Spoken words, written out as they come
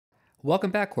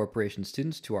Welcome back, corporation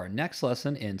students, to our next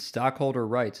lesson in stockholder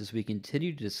rights as we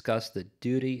continue to discuss the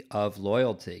duty of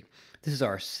loyalty. This is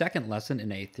our second lesson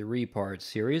in a three-part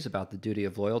series about the duty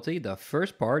of loyalty. The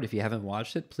first part, if you haven't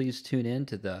watched it, please tune in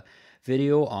to the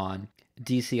video on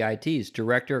DCITs,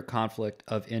 Director Conflict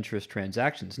of Interest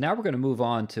Transactions. Now we're going to move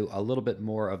on to a little bit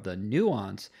more of the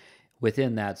nuance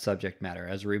within that subject matter.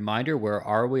 As a reminder, where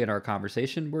are we in our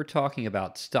conversation? We're talking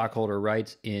about stockholder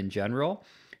rights in general.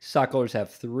 Stockholders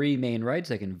have three main rights.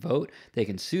 They can vote, they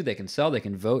can sue, they can sell, they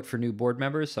can vote for new board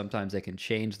members. Sometimes they can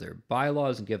change their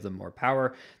bylaws and give them more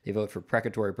power. They vote for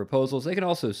precatory proposals. They can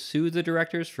also sue the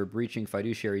directors for breaching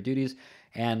fiduciary duties.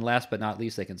 And last but not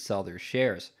least, they can sell their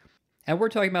shares. And we're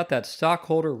talking about that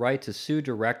stockholder right to sue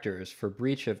directors for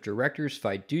breach of directors'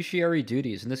 fiduciary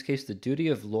duties, in this case, the duty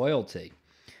of loyalty.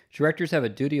 Directors have a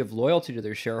duty of loyalty to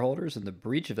their shareholders, and the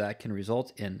breach of that can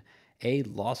result in a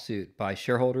lawsuit by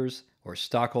shareholders, or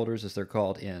stockholders as they're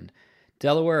called in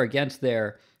Delaware, against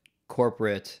their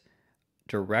corporate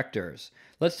directors.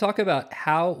 Let's talk about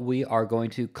how we are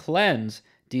going to cleanse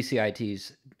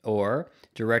DCITs, or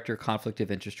Director Conflict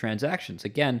of Interest Transactions.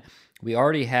 Again, we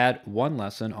already had one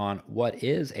lesson on what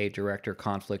is a Director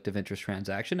Conflict of Interest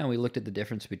Transaction, and we looked at the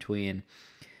difference between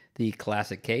the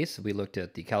classic case. We looked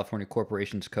at the California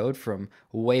Corporations Code from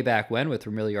way back when with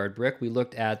Vermilliard Brick. We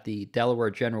looked at the Delaware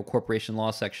General Corporation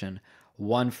Law Section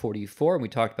 144, and we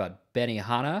talked about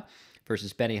Benihana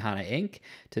versus Benihana Inc.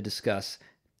 to discuss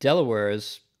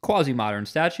Delaware's quasi-modern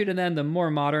statute, and then the more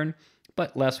modern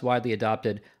but less widely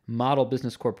adopted Model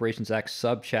Business Corporations Act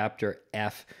Subchapter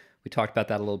F. We talked about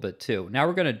that a little bit too. Now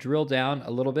we're going to drill down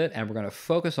a little bit, and we're going to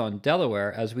focus on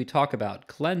Delaware as we talk about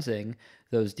cleansing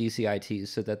those DCITs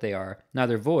so that they are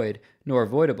neither void nor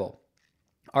voidable.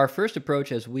 Our first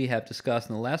approach, as we have discussed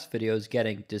in the last video, is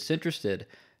getting disinterested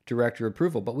director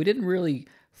approval, but we didn't really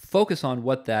focus on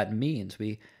what that means.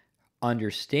 We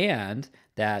understand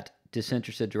that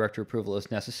disinterested director approval is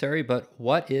necessary, but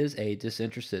what is a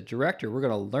disinterested director? We're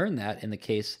going to learn that in the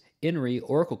case In Re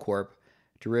Oracle Corp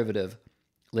derivative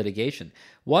litigation.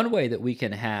 One way that we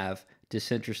can have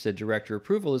disinterested director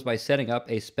approval is by setting up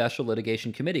a special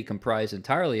litigation committee comprised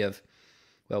entirely of,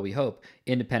 well, we hope,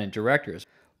 independent directors.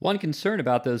 One concern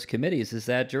about those committees is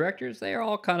that directors, they are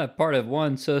all kind of part of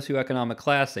one socioeconomic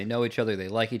class. They know each other, they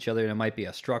like each other, and it might be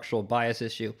a structural bias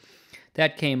issue.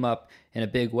 That came up in a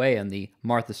big way in the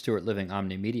Martha Stewart Living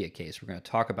Omni Media case. We're going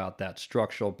to talk about that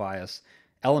structural bias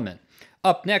element.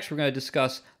 Up next, we're going to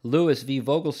discuss Lewis v.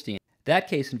 Vogelstein. That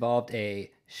case involved a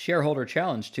shareholder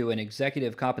challenge to an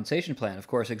executive compensation plan. Of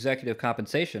course, executive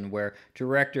compensation, where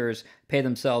directors pay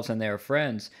themselves and their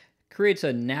friends, creates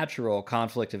a natural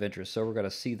conflict of interest. So we're going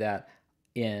to see that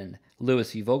in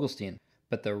Lewis v. Vogelstein.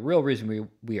 But the real reason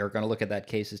we are going to look at that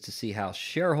case is to see how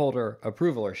shareholder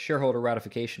approval or shareholder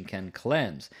ratification can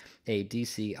cleanse a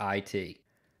DCIT.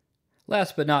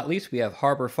 Last but not least, we have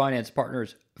Harbor Finance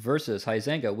Partners versus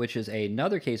Huizenga, which is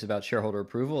another case about shareholder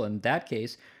approval. In that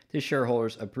case, the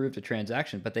shareholders approved a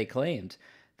transaction, but they claimed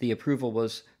the approval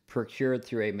was procured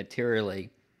through a materially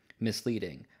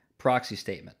misleading proxy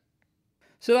statement.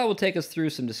 So that will take us through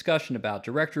some discussion about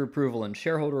director approval and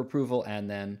shareholder approval, and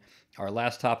then our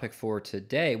last topic for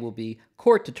today will be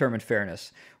court-determined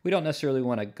fairness. We don't necessarily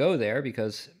want to go there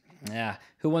because,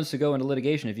 who wants to go into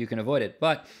litigation if you can avoid it?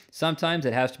 But sometimes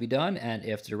it has to be done, and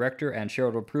if director and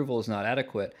shareholder approval is not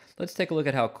adequate, let's take a look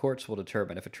at how courts will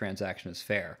determine if a transaction is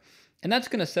fair. And that's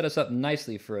going to set us up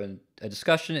nicely for a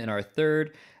discussion in our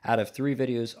third out of 3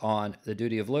 videos on the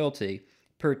duty of loyalty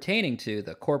pertaining to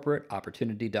the corporate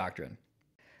opportunity doctrine.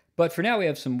 But for now, we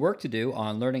have some work to do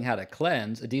on learning how to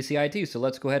cleanse a DCIT, so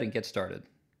let's go ahead and get started.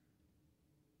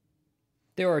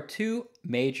 There are 2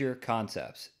 major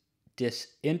concepts: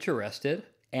 disinterested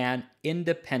and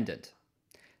independent.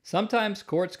 Sometimes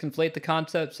courts conflate the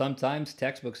concept, sometimes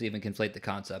textbooks even conflate the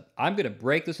concept. I'm going to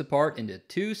break this apart into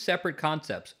 2 separate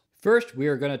concepts. First, we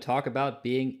are going to talk about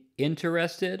being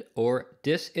interested or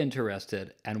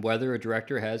disinterested and whether a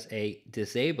director has a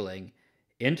disabling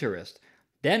interest.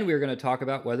 Then we're going to talk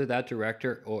about whether that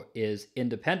director is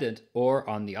independent or,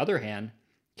 on the other hand,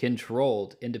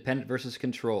 controlled, independent versus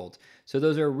controlled. So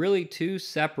those are really 2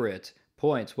 separate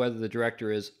points, whether the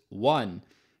director is 1,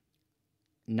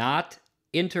 not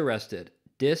interested,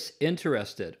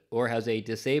 disinterested, or has a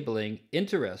disabling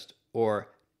interest, or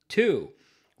 2,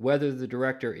 whether the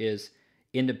director is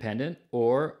independent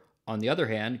or, on the other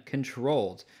hand,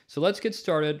 controlled. So let's get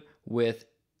started with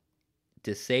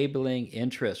disabling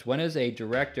interest. When is a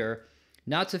director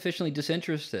not sufficiently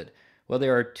disinterested? Well,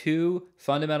 there are 2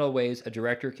 fundamental ways a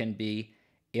director can be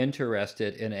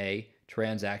interested in a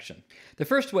transaction. The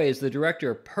first way is the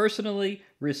director personally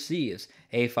receives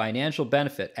a financial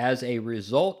benefit as a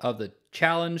result of the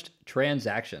challenged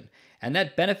transaction, and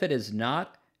that benefit is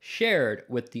not shared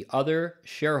with the other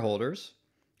shareholders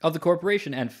of the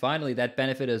corporation. And finally, that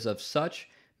benefit is of such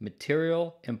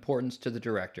material importance to the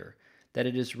director that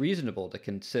it is reasonable to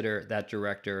consider that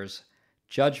director's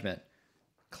judgment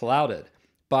clouded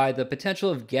by the potential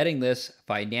of getting this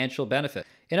financial benefit.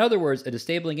 In other words, a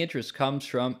disabling interest comes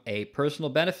from a personal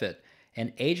benefit.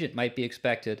 An agent might be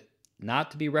expected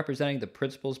not to be representing the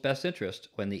principal's best interest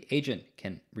when the agent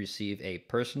can receive a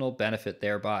personal benefit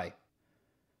thereby.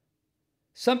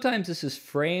 Sometimes this is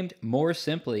framed more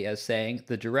simply as saying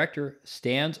the director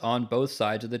stands on both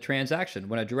sides of the transaction.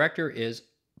 When a director is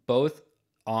both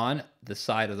on the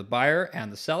side of the buyer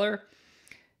and the seller,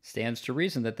 stands to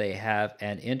reason that they have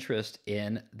an interest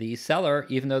in the seller,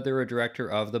 even though they're a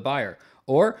director of the buyer.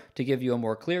 Or, to give you a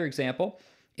more clear example,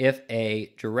 if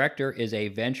a director is a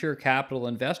venture capital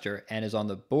investor and is on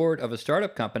the board of a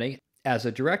startup company, as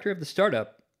a director of the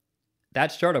startup,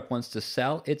 that startup wants to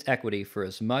sell its equity for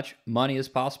as much money as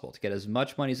possible, to get as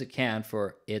much money as it can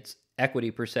for its equity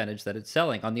percentage that it's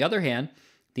selling. On the other hand,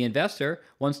 the investor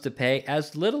wants to pay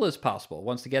as little as possible,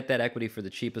 wants to get that equity for the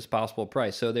cheapest possible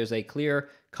price. So there's a clear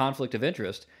conflict of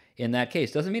interest in that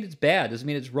case. Doesn't mean it's bad, doesn't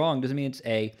mean it's wrong, doesn't mean it's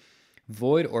a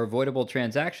void or voidable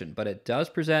transaction, but it does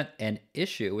present an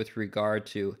issue with regard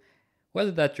to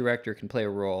whether that director can play a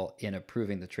role in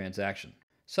approving the transaction.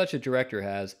 Such a director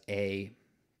has a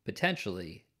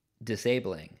potentially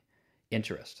disabling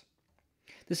interest.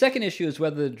 The second issue is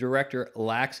whether the director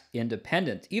lacks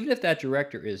independence. Even if that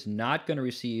director is not going to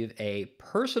receive a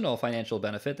personal financial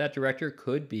benefit, that director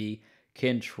could be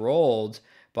controlled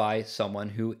by someone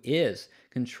who is.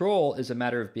 Control is a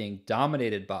matter of being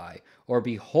dominated by or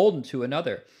beholden to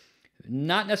another,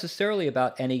 not necessarily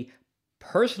about any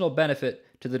personal benefit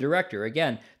to the director.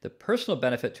 Again, the personal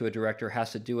benefit to a director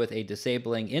has to do with a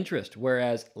disabling interest,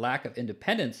 whereas lack of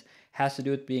independence has to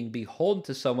do with being beholden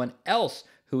to someone else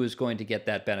who is going to get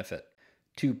that benefit.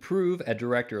 To prove a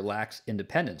director lacks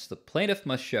independence, the plaintiff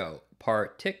must show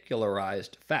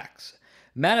particularized facts,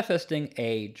 manifesting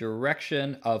a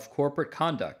direction of corporate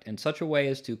conduct in such a way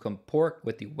as to comport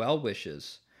with the well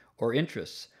wishes or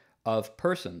interests of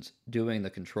persons doing the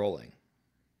controlling.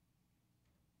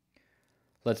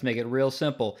 Let's make it real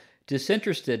simple.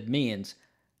 Disinterested means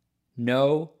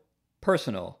no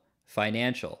personal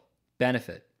financial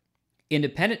benefit.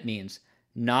 Independent means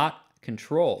not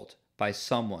controlled by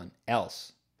someone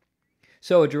else.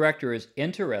 So a director is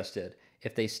interested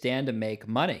if they stand to make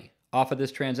money off of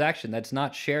this transaction that's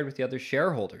not shared with the other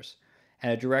shareholders.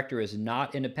 And a director is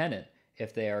not independent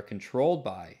if they are controlled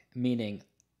by, meaning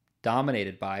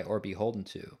dominated by or beholden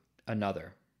to,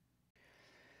 another.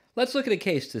 Let's look at a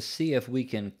case to see if we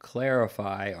can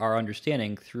clarify our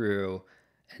understanding through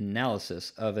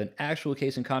analysis of an actual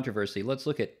case in controversy. Let's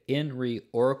look at In Re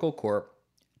Oracle Corp.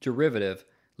 Derivative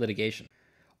litigation.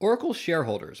 Oracle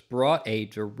shareholders brought a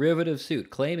derivative suit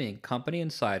claiming company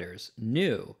insiders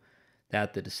knew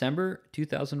that the December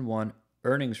 2001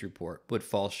 earnings report would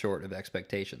fall short of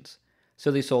expectations. So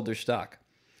they sold their stock.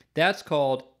 That's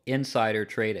called insider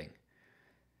trading.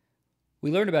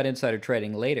 We learned about insider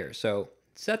trading later, so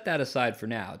set that aside for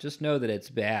now. Just know that it's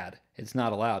bad. It's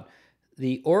not allowed.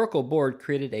 The Oracle board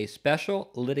created a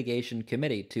special litigation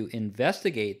committee to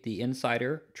investigate the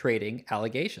insider trading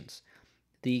allegations.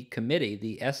 The committee,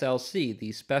 the SLC,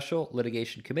 the Special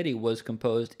Litigation Committee, was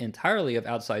composed entirely of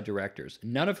outside directors,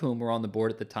 none of whom were on the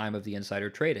board at the time of the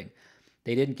insider trading.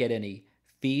 They didn't get any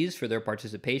fees for their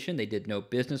participation. They did no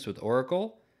business with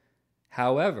Oracle.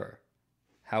 However,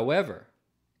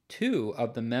 two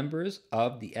of the members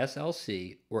of the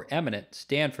SLC were eminent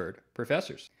Stanford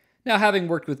professors. Now, having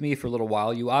worked with me for a little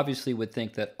while, you obviously would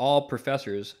think that all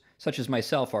professors, such as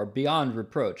myself, are beyond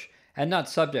reproach and not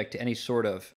subject to any sort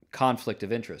of conflict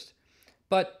of interest.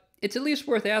 But it's at least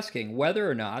worth asking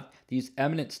whether or not these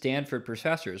eminent Stanford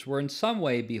professors were in some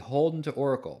way beholden to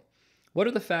Oracle. What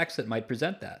are the facts that might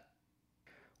present that?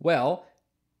 Well,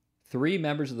 3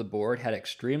 members of the board had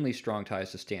extremely strong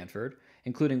ties to Stanford,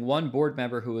 including one board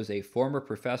member who was a former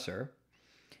professor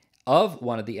of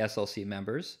one of the SLC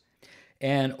members,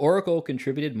 and Oracle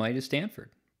contributed money to Stanford,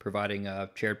 providing a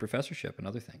chaired professorship and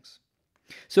other things.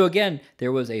 So again,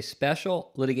 there was a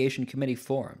special litigation committee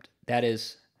formed that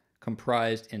is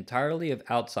comprised entirely of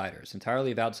outsiders,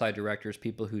 entirely of outside directors,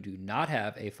 people who do not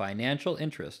have a financial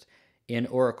interest in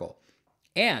Oracle.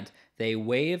 And they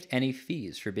waived any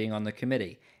fees for being on the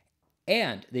committee.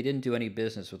 And they didn't do any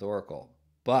business with Oracle.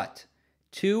 But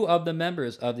 2 of the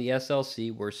members of the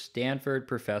SLC were Stanford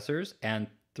professors, and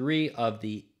 3 of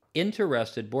the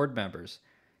interested board members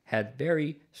had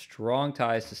very strong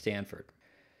ties to Stanford.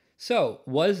 So,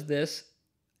 was this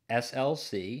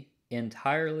SLC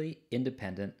entirely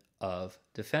independent of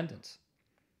defendants?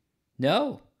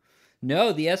 No.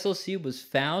 No, the SLC was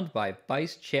found by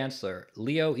Vice Chancellor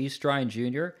Leo E. Strine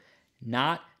Jr.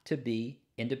 not to be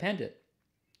independent.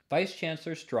 Vice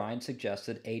Chancellor Strine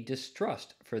suggested a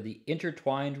distrust for the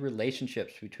intertwined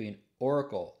relationships between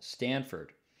Oracle,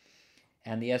 Stanford,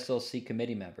 and the SLC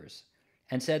committee members,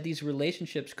 and said these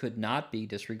relationships could not be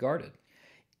disregarded.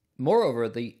 Moreover,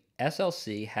 the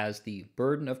SLC has the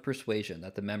burden of persuasion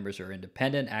that the members are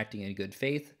independent, acting in good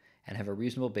faith, and have a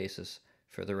reasonable basis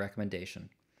for the recommendation.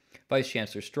 Vice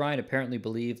Chancellor Strine apparently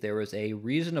believed there was a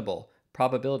reasonable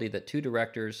probability that two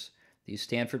directors, these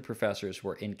Stanford professors,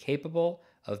 were incapable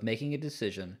of making a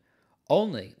decision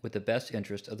only with the best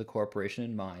interest of the corporation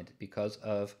in mind because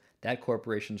of that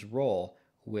corporation's role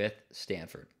with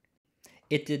Stanford.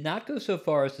 It did not go so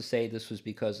far as to say this was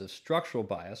because of structural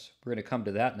bias, we're going to come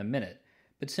to that in a minute,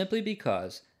 but simply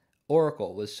because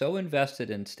Oracle was so invested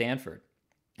in Stanford,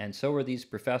 and so were these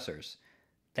professors,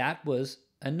 that was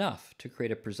enough to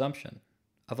create a presumption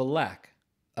of a lack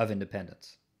of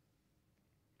independence.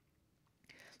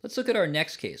 Let's look at our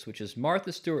next case, which is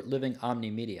Martha Stewart Living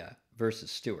Omnimedia versus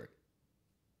Stewart.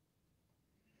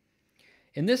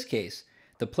 In this case,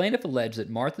 the plaintiff alleged that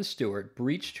Martha Stewart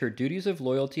breached her duties of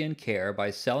loyalty and care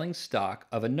by selling stock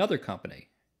of another company,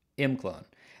 Imclone,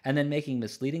 and then making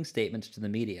misleading statements to the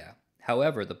media.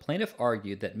 However, the plaintiff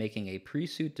argued that making a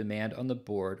pre-suit demand on the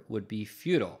board would be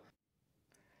futile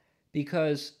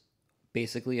because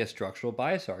basically a structural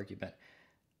bias argument.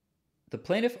 The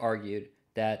plaintiff argued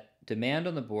that demand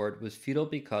on the board was futile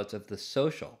because of the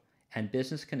social and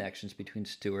business connections between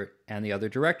Stewart and the other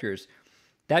directors.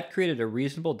 That created a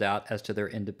reasonable doubt as to their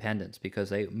independence because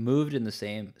they moved in the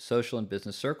same social and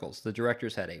business circles. The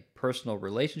directors had a personal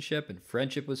relationship and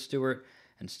friendship with Stewart,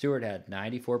 and Stewart had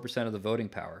 94% of the voting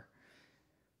power.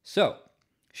 So,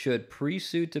 should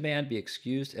pre-suit demand be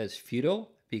excused as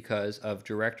futile because of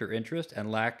director interest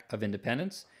and lack of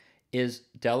independence? Is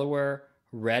Delaware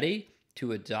ready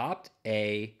to adopt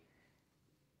a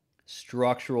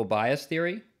structural bias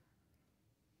theory?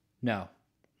 No.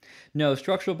 No,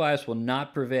 structural bias will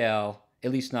not prevail,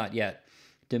 at least not yet.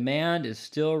 Demand is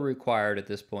still required at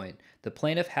this point. The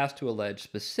plaintiff has to allege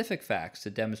specific facts to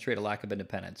demonstrate a lack of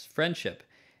independence. Friendship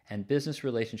and business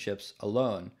relationships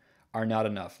alone are not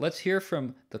enough. Let's hear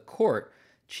from the court,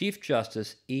 Chief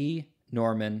Justice E.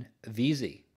 Norman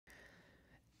Vesey.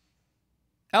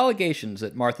 Allegations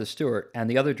that Martha Stewart and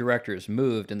the other directors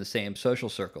moved in the same social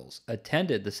circles,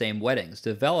 attended the same weddings,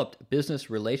 developed business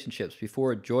relationships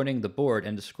before joining the board,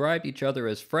 and described each other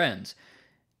as friends,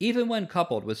 even when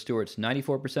coupled with Stewart's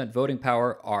 94% voting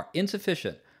power, are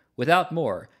insufficient, without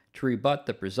more, to rebut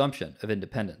the presumption of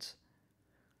independence.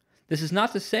 This is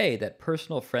not to say that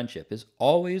personal friendship is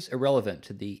always irrelevant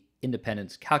to the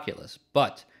independence calculus,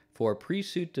 but for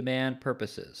pre-suit demand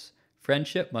purposes,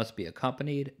 friendship must be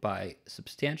accompanied by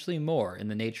substantially more in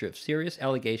the nature of serious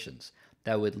allegations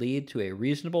that would lead to a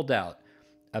reasonable doubt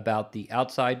about the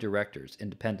outside director's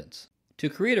independence. To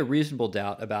create a reasonable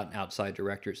doubt about an outside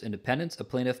director's independence, a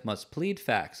plaintiff must plead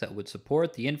facts that would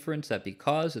support the inference that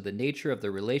because of the nature of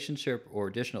the relationship or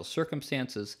additional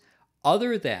circumstances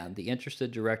other than the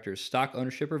interested director's stock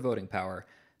ownership or voting power,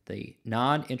 the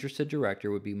non-interested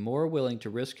director would be more willing to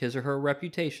risk his or her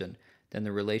reputation than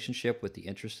the relationship with the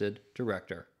interested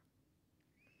director.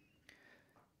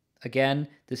 Again,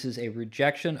 this is a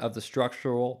rejection of the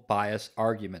structural bias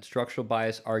argument. Structural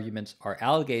bias arguments are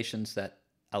allegations that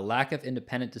a lack of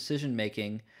independent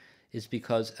decision-making is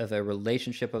because of a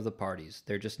relationship of the parties.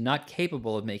 They're just not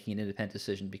capable of making an independent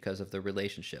decision because of the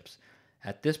relationships.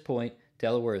 At this point,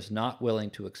 Delaware is not willing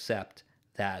to accept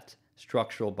that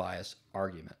structural bias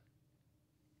argument.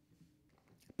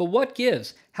 But what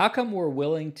gives? How come we're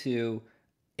willing to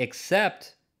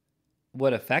accept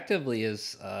what effectively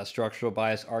is a structural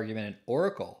bias argument in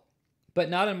Oracle, but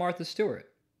not in Martha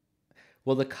Stewart?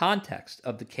 Well, the context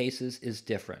of the cases is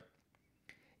different.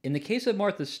 In the case of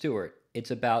Martha Stewart, it's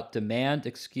about demand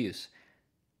excuse.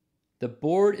 The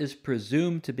board is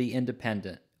presumed to be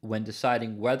independent when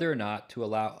deciding whether or not to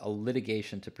allow a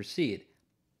litigation to proceed.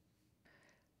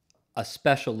 A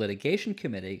special litigation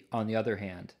committee, on the other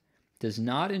hand, does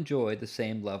not enjoy the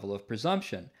same level of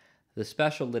presumption. The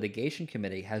special litigation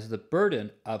committee has the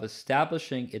burden of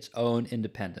establishing its own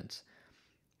independence.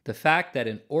 The fact that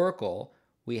in Oracle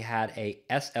we had a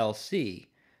SLC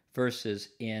versus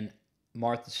in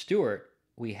Martha Stewart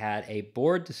we had a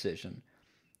board decision,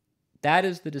 that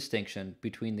is the distinction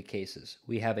between the cases.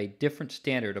 We have a different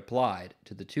standard applied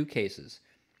to the two cases.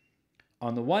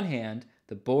 On the one hand,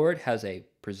 the board has a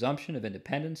presumption of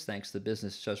independence thanks to the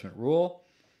business judgment rule.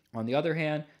 On the other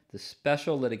hand, the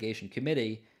Special Litigation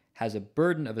Committee has a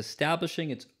burden of establishing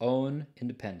its own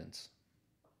independence.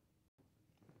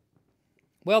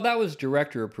 Well, that was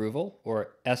director approval,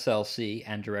 or SLC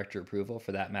and director approval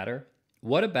for that matter.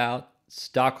 What about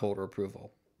stockholder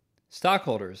approval?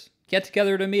 Stockholders get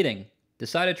together at a meeting,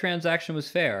 decide a transaction was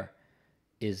fair.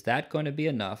 Is that going to be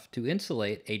enough to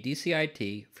insulate a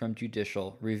DCIT from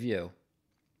judicial review?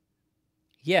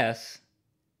 Yes,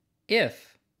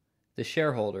 if the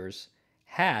shareholders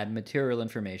had material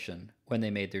information when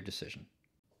they made their decision.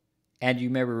 And you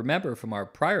may remember from our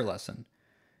prior lesson,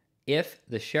 if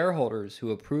the shareholders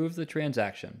who approve the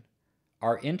transaction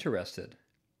are interested,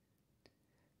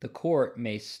 the court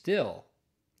may still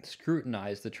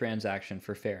scrutinize the transaction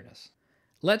for fairness.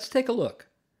 Let's take a look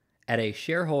at a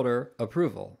shareholder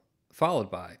approval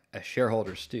followed by a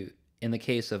shareholder suit in the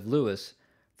case of Lewis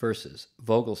versus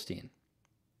Vogelstein.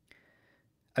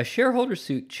 A shareholder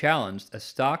suit challenged a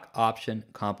stock option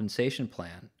compensation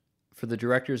plan for the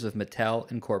directors of Mattel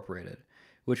Incorporated,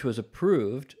 which was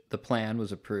approved. The plan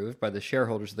was approved by the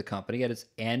shareholders of the company at its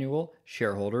annual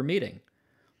shareholder meeting.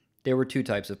 There were two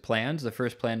types of plans. The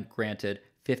first plan granted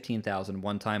 15,000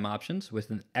 one-time options with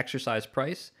an exercise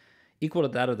price equal to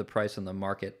that of the price on the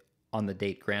market on the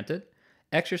date granted,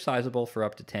 exercisable for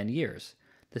up to 10 years.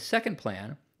 The second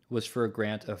plan was for a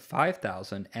grant of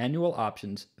 5,000 annual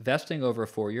options vesting over a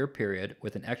 4-year period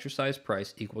with an exercise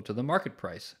price equal to the market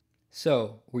price.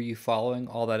 So, were you following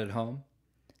all that at home?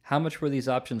 How much were these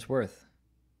options worth?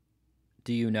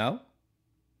 Do you know?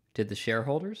 Did the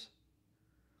shareholders?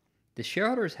 The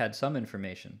shareholders had some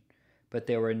information, but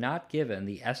they were not given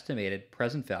the estimated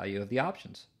present value of the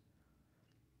options.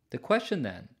 The question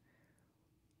then,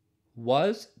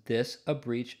 was this a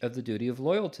breach of the duty of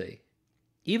loyalty?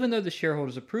 Even though the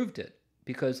shareholders approved it,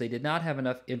 because they did not have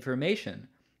enough information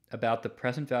about the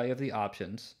present value of the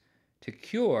options to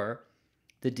cure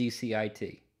the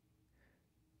DCIT.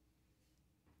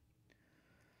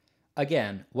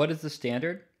 Again, what is the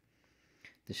standard?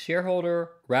 The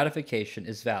shareholder ratification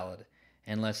is valid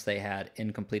unless they had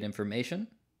incomplete information,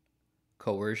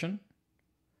 coercion,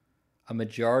 a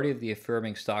majority of the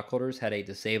affirming stockholders had a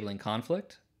disabling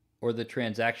conflict, or the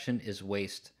transaction is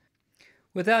waste.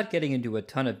 Without getting into a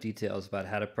ton of details about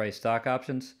how to price stock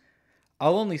options,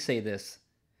 I'll only say this.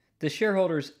 The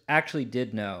shareholders actually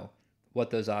did know what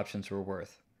those options were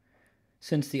worth.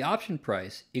 Since the option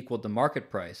price equaled the market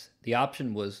price, the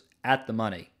option was at the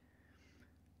money.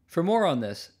 For more on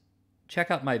this,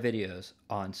 check out my videos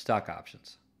on stock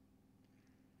options.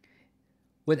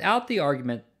 Without the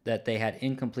argument that they had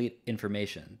incomplete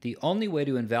information, the only way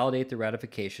to invalidate the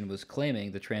ratification was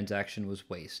claiming the transaction was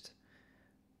waste.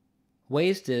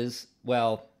 Waste is,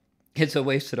 well, it's a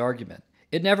wasted argument.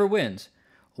 It never wins.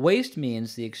 Waste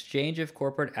means the exchange of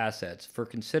corporate assets for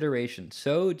consideration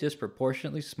so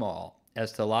disproportionately small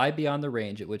as to lie beyond the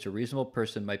range at which a reasonable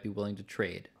person might be willing to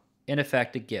trade. In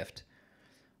effect, a gift.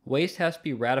 Waste has to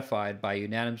be ratified by a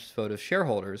unanimous vote of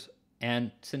shareholders,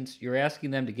 and since you're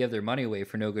asking them to give their money away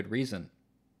for no good reason,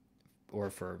 or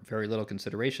for very little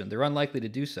consideration, they're unlikely to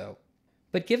do so.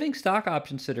 But giving stock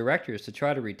options to directors to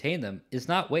try to retain them is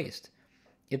not waste.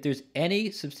 If there's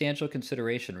any substantial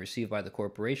consideration received by the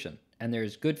corporation, and there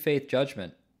is good faith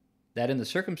judgment that in the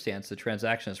circumstance the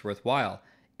transaction is worthwhile,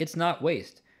 it's not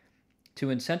waste. To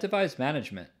incentivize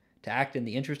management to act in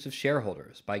the interest of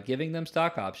shareholders by giving them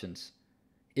stock options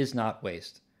is not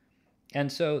waste.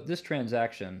 And so this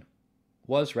transaction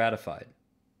was ratified.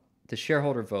 The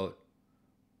shareholder vote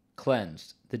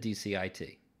cleansed the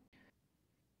DCIT.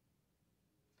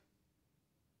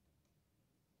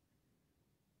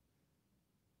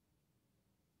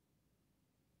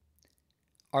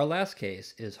 Our last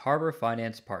case is Harbor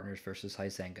Finance Partners versus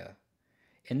Hyzenga.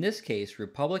 In this case,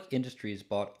 Republic Industries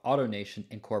bought AutoNation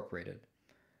Incorporated.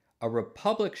 A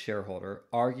Republic shareholder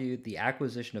argued the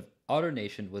acquisition of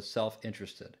AutoNation was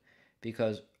self-interested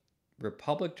because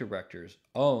Republic directors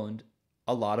owned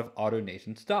a lot of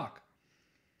AutoNation stock,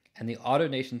 and the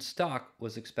AutoNation stock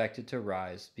was expected to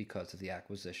rise because of the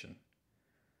acquisition.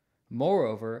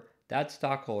 Moreover, that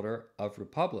stockholder of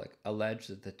Republic alleged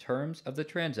that the terms of the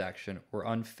transaction were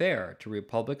unfair to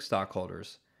Republic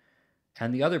stockholders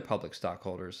and the other public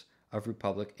stockholders of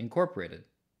Republic Incorporated.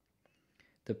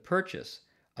 The purchase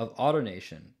of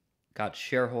AutoNation got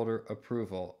shareholder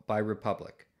approval by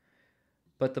Republic,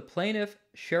 but the plaintiff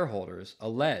shareholders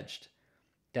alleged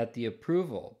that the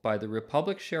approval by the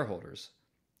Republic shareholders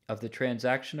of the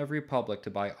transaction of Republic to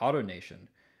buy AutoNation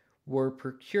were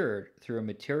procured through a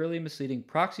materially misleading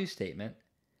proxy statement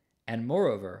and,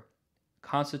 moreover,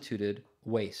 constituted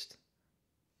waste.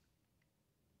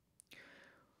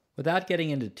 Without getting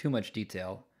into too much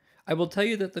detail, I will tell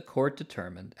you that the court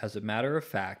determined, as a matter of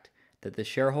fact, that the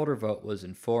shareholder vote was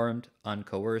informed,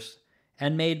 uncoerced,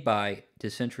 and made by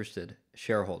disinterested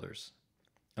shareholders,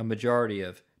 a majority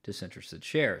of disinterested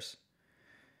shares.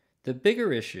 The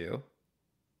bigger issue,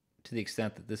 to the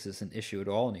extent that this is an issue at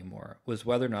all anymore, was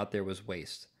whether or not there was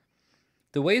waste.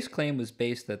 The waste claim was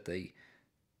based that the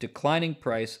declining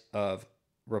price of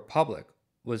Republic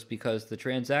was because the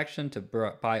transaction to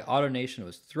buy AutoNation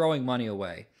was throwing money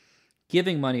away,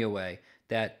 giving money away,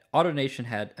 that AutoNation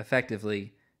had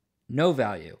effectively no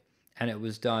value, and it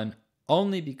was done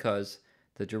only because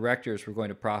the directors were going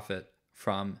to profit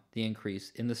from the increase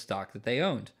in the stock that they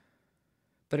owned.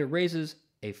 But it raises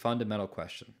a fundamental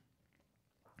question.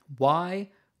 Why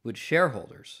would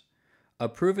shareholders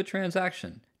approve a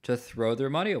transaction to throw their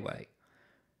money away?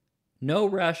 No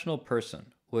rational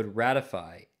person would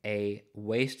ratify a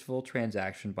wasteful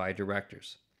transaction by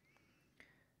directors.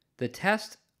 The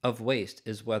test of waste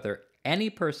is whether any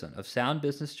person of sound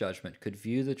business judgment could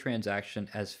view the transaction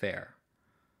as fair.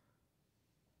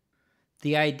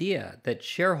 The idea that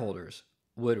shareholders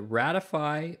would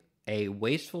ratify a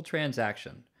wasteful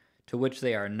transaction to which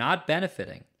they are not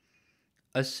benefiting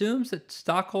assumes that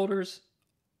stockholders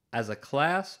as a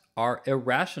class are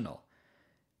irrational,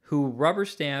 who rubber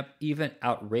stamp even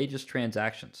outrageous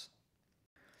transactions.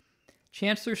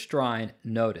 Chancellor Strine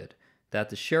noted that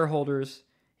the shareholders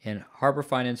in Harbor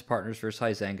Finance Partners v.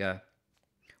 Huizenga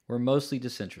were mostly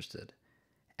disinterested,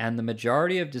 and the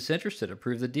majority of disinterested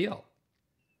approved the deal.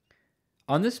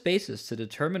 On this basis, to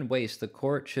determine waste, the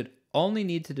court should only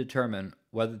need to determine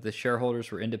whether the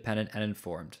shareholders were independent and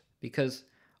informed, because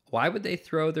why would they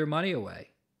throw their money away?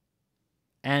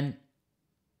 And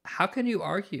how can you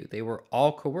argue they were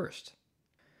all coerced?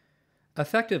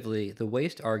 Effectively, the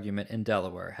waste argument in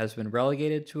Delaware has been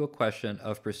relegated to a question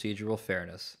of procedural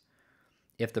fairness.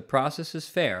 If the process is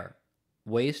fair,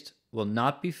 waste will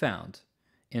not be found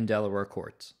in Delaware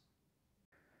courts.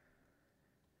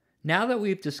 Now that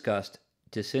we've discussed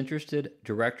disinterested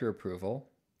director approval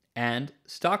and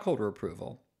stockholder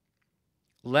approval,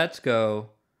 let's go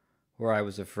where I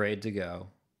was afraid to go.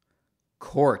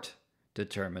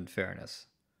 Court-determined fairness.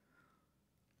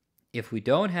 If we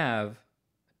don't have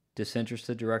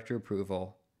disinterested director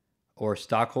approval or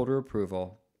stockholder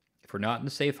approval, if we're not in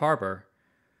the safe harbor,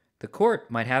 the court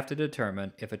might have to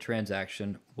determine if a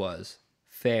transaction was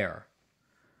fair.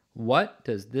 What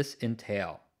does this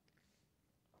entail?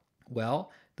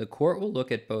 Well, the court will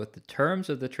look at both the terms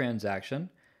of the transaction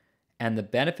and the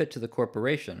benefit to the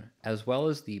corporation, as well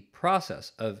as the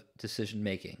process of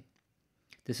decision-making.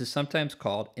 This is sometimes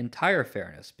called entire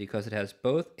fairness because it has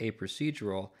both a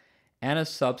procedural and a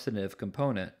substantive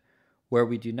component where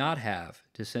we do not have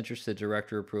disinterested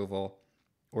director approval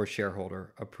or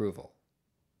shareholder approval.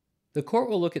 The court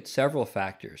will look at several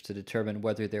factors to determine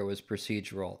whether there was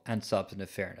procedural and substantive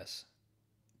fairness.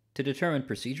 To determine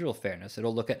procedural fairness,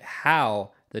 it'll look at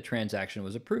how the transaction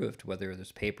was approved, whether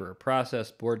there's paper or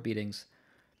process, board meetings,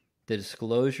 the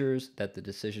disclosures that the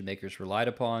decision makers relied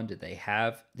upon, did they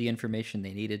have the information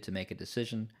they needed to make a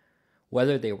decision,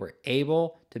 whether they were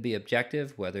able to be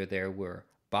objective, whether they were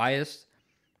biased,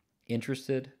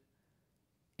 interested,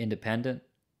 independent,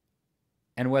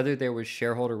 and whether there was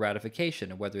shareholder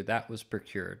ratification and whether that was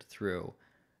procured through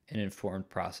an informed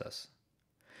process.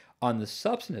 On the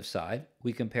substantive side,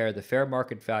 we compare the fair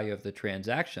market value of the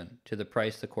transaction to the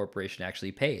price the corporation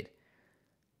actually paid.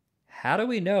 How do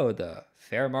we know the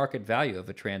fair market value of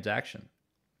a transaction?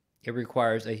 It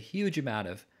requires a huge amount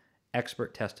of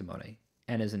expert testimony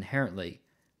and is inherently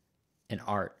an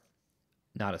art,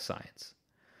 not a science.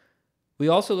 We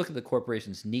also look at the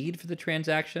corporation's need for the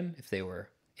transaction, if they were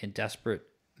in desperate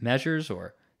measures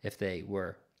or if they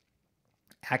were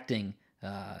acting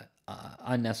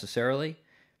unnecessarily,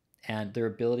 and their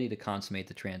ability to consummate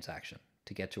the transaction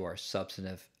to get to our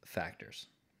substantive factors.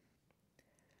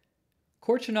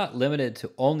 Courts are not limited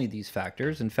to only these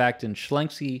factors. In fact, in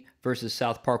Schlenksy versus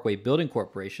South Parkway Building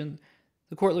Corporation,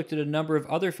 the court looked at a number of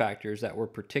other factors that were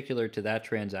particular to that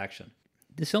transaction.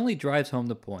 This only drives home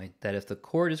the point that if the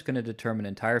court is going to determine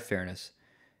entire fairness,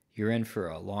 you're in for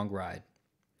a long ride.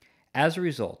 As a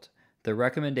result, the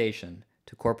recommendation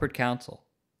to corporate counsel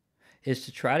is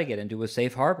to try to get into a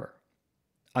safe harbor.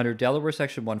 Under Delaware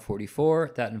Section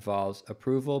 144, that involves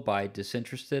approval by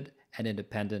disinterested and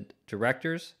independent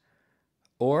directors,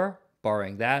 or,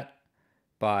 barring that,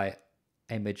 by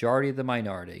a majority of the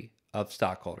minority of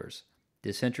stockholders,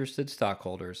 disinterested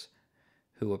stockholders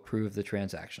who approve the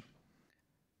transaction.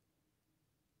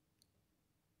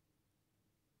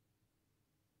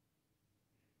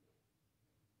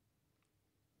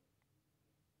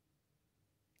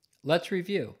 Let's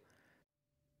review.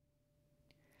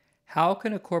 How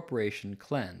can a corporation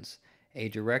cleanse a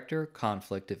director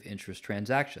conflict of interest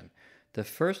transaction? The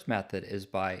first method is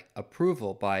by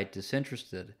approval by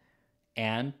disinterested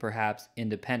and perhaps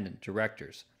independent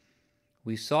directors.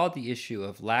 We saw the issue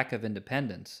of lack of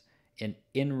independence in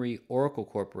In Oracle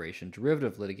Corporation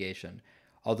derivative litigation,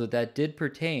 although that did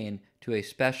pertain to a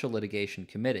special litigation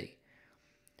committee.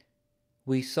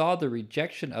 We saw the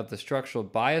rejection of the structural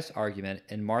bias argument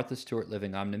in Martha Stewart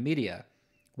Living Omnimedia,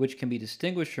 which can be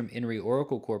distinguished from In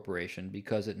Oracle Corporation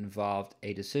because it involved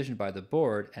a decision by the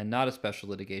board and not a special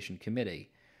litigation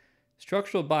committee.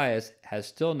 Structural bias has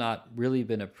still not really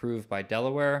been approved by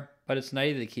Delaware, but it's an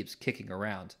idea that keeps kicking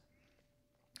around.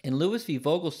 In Lewis v.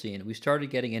 Vogelstein, we started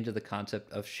getting into the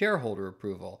concept of shareholder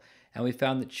approval, and we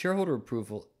found that shareholder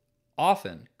approval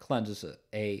often cleanses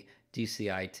a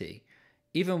DCIT,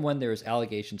 even when there is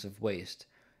allegations of waste.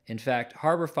 In fact,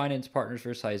 Harbor Finance Partners v.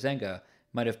 Huizenga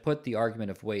might have put the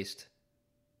argument of waste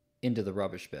into the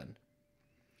rubbish bin.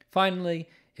 Finally,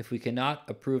 if we cannot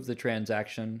approve the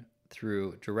transaction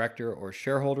through director or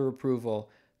shareholder approval,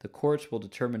 the courts will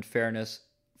determine fairness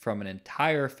from an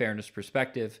entire fairness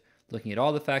perspective, looking at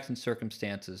all the facts and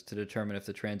circumstances to determine if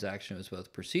the transaction was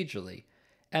both procedurally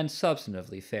and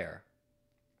substantively fair.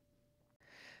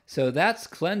 So that's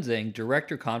cleansing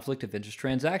director conflict of interest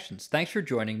transactions. Thanks for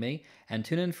joining me, and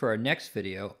tune in for our next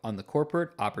video on the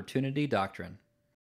corporate opportunity doctrine.